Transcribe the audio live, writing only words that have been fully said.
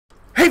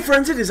Hey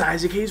friends, it is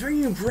Isaac Hayes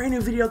bringing you a brand new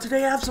video.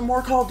 Today I have some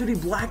more Call of Duty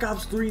Black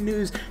Ops 3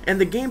 news,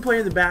 and the gameplay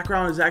in the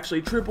background is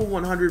actually triple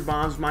 100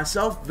 bombs.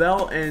 Myself,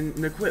 Vel, and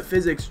Naquit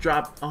Physics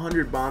dropped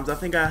 100 bombs. I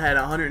think I had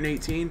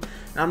 118, and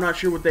I'm not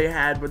sure what they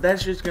had, but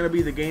that's just going to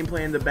be the gameplay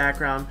in the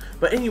background.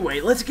 But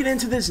anyway, let's get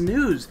into this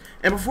news.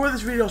 And before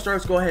this video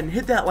starts, go ahead and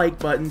hit that like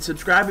button,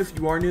 subscribe if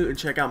you are new, and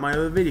check out my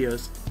other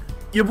videos.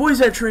 Your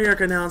boys at Treyarch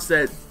announced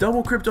that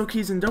double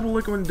Cryptokeys and double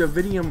Liquid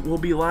Divinium will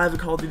be live in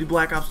Call of Duty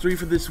Black Ops 3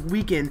 for this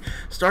weekend,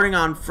 starting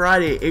on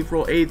Friday,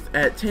 April 8th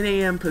at 10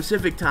 a.m.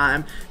 Pacific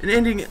Time, and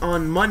ending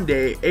on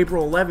Monday,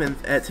 April 11th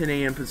at 10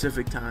 a.m.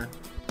 Pacific Time.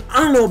 I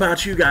don't know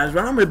about you guys,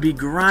 but I'm going to be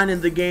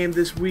grinding the game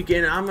this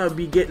weekend. I'm going to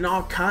be getting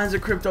all kinds of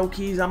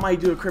Cryptokeys. I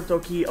might do a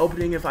Cryptokey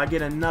opening if I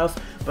get enough,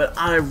 but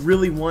I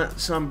really want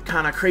some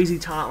kind of crazy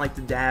taunt like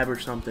the dab or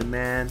something,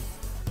 man.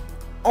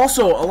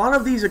 Also, a lot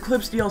of these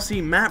Eclipse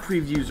DLC map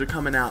previews are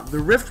coming out. The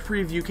Rift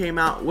preview came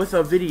out with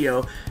a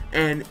video,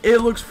 and it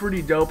looks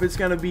pretty dope. It's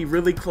going to be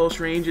really close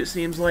range, it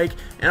seems like.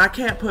 And I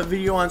can't put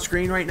video on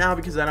screen right now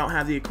because I don't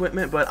have the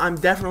equipment, but I'm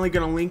definitely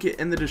going to link it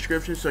in the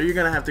description, so you're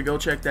going to have to go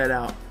check that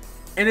out.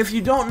 And if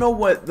you don't know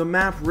what the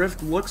map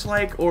Rift looks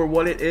like or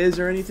what it is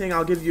or anything,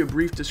 I'll give you a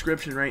brief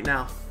description right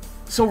now.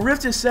 So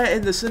Rift is set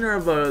in the center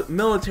of a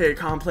military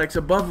complex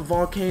above a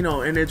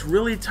volcano, and it's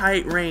really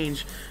tight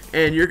range,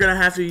 and you're going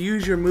to have to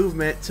use your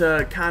movement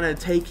to kind of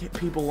take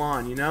people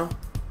on, you know?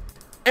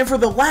 And for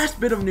the last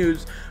bit of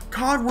news,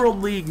 COD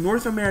World League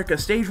North America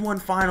Stage 1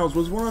 Finals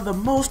was one of the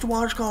most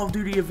watched Call of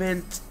Duty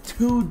events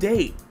to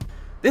date.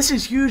 This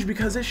is huge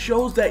because it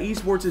shows that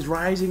esports is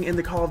rising in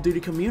the Call of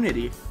Duty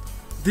community.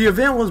 The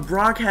event was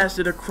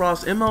broadcasted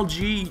across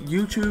MLG,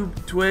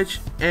 YouTube, Twitch,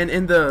 and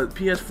in the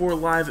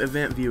PS4 Live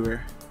event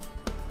viewer.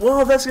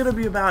 Well, that's going to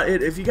be about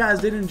it. If you guys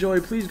did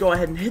enjoy, please go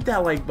ahead and hit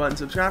that like button,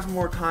 subscribe for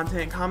more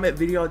content, comment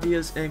video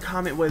ideas, and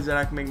comment ways that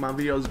I can make my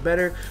videos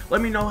better. Let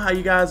me know how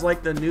you guys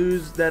like the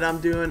news that I'm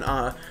doing.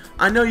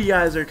 I know you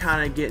guys are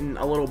kind of getting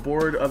a little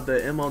bored of the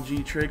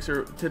MLG tricks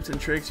or tips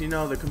and tricks, you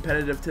know, the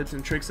competitive tips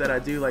and tricks that I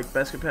do, like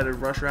best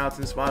competitive rush routes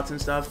and spots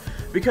and stuff,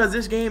 because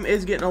this game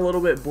is getting a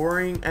little bit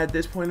boring at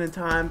this point in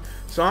time.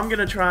 So I'm going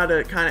to try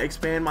to kind of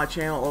expand my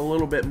channel a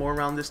little bit more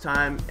around this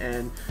time,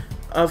 and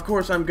of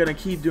course, I'm going to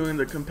keep doing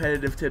the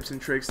competitive tips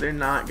and tricks. They're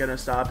not going to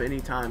stop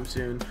anytime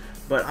soon.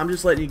 But I'm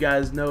just letting you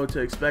guys know to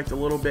expect a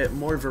little bit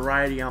more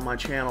variety on my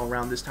channel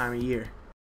around this time of year.